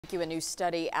A new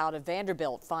study out of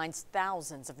Vanderbilt finds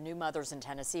thousands of new mothers in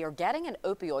Tennessee are getting an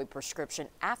opioid prescription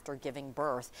after giving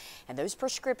birth, and those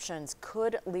prescriptions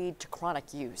could lead to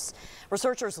chronic use.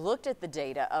 Researchers looked at the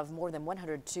data of more than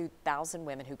 102,000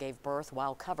 women who gave birth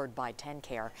while covered by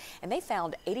TennCare, and they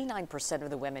found 89% of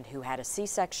the women who had a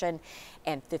C-section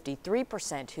and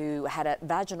 53% who had a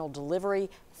vaginal delivery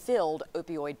filled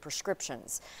opioid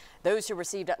prescriptions. Those who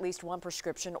received at least one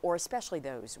prescription, or especially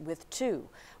those with two,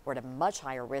 were at a much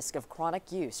higher risk of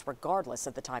chronic use regardless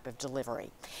of the type of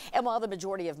delivery. And while the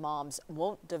majority of moms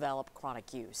won't develop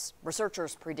chronic use,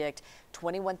 researchers predict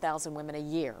 21,000 women a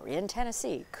year in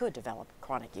Tennessee could develop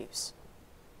chronic use.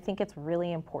 I think it's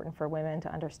really important for women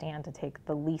to understand to take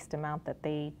the least amount that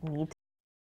they need.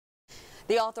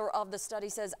 The author of the study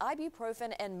says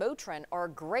ibuprofen and Motrin are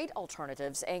great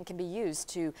alternatives and can be used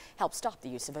to help stop the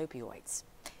use of opioids.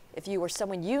 If you or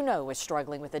someone you know is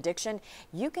struggling with addiction,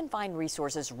 you can find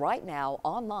resources right now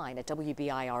online at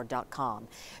WBIR.com.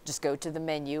 Just go to the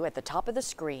menu at the top of the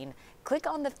screen, click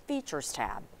on the Features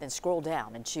tab, then scroll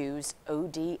down and choose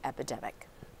OD Epidemic.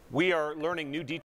 We are learning new details.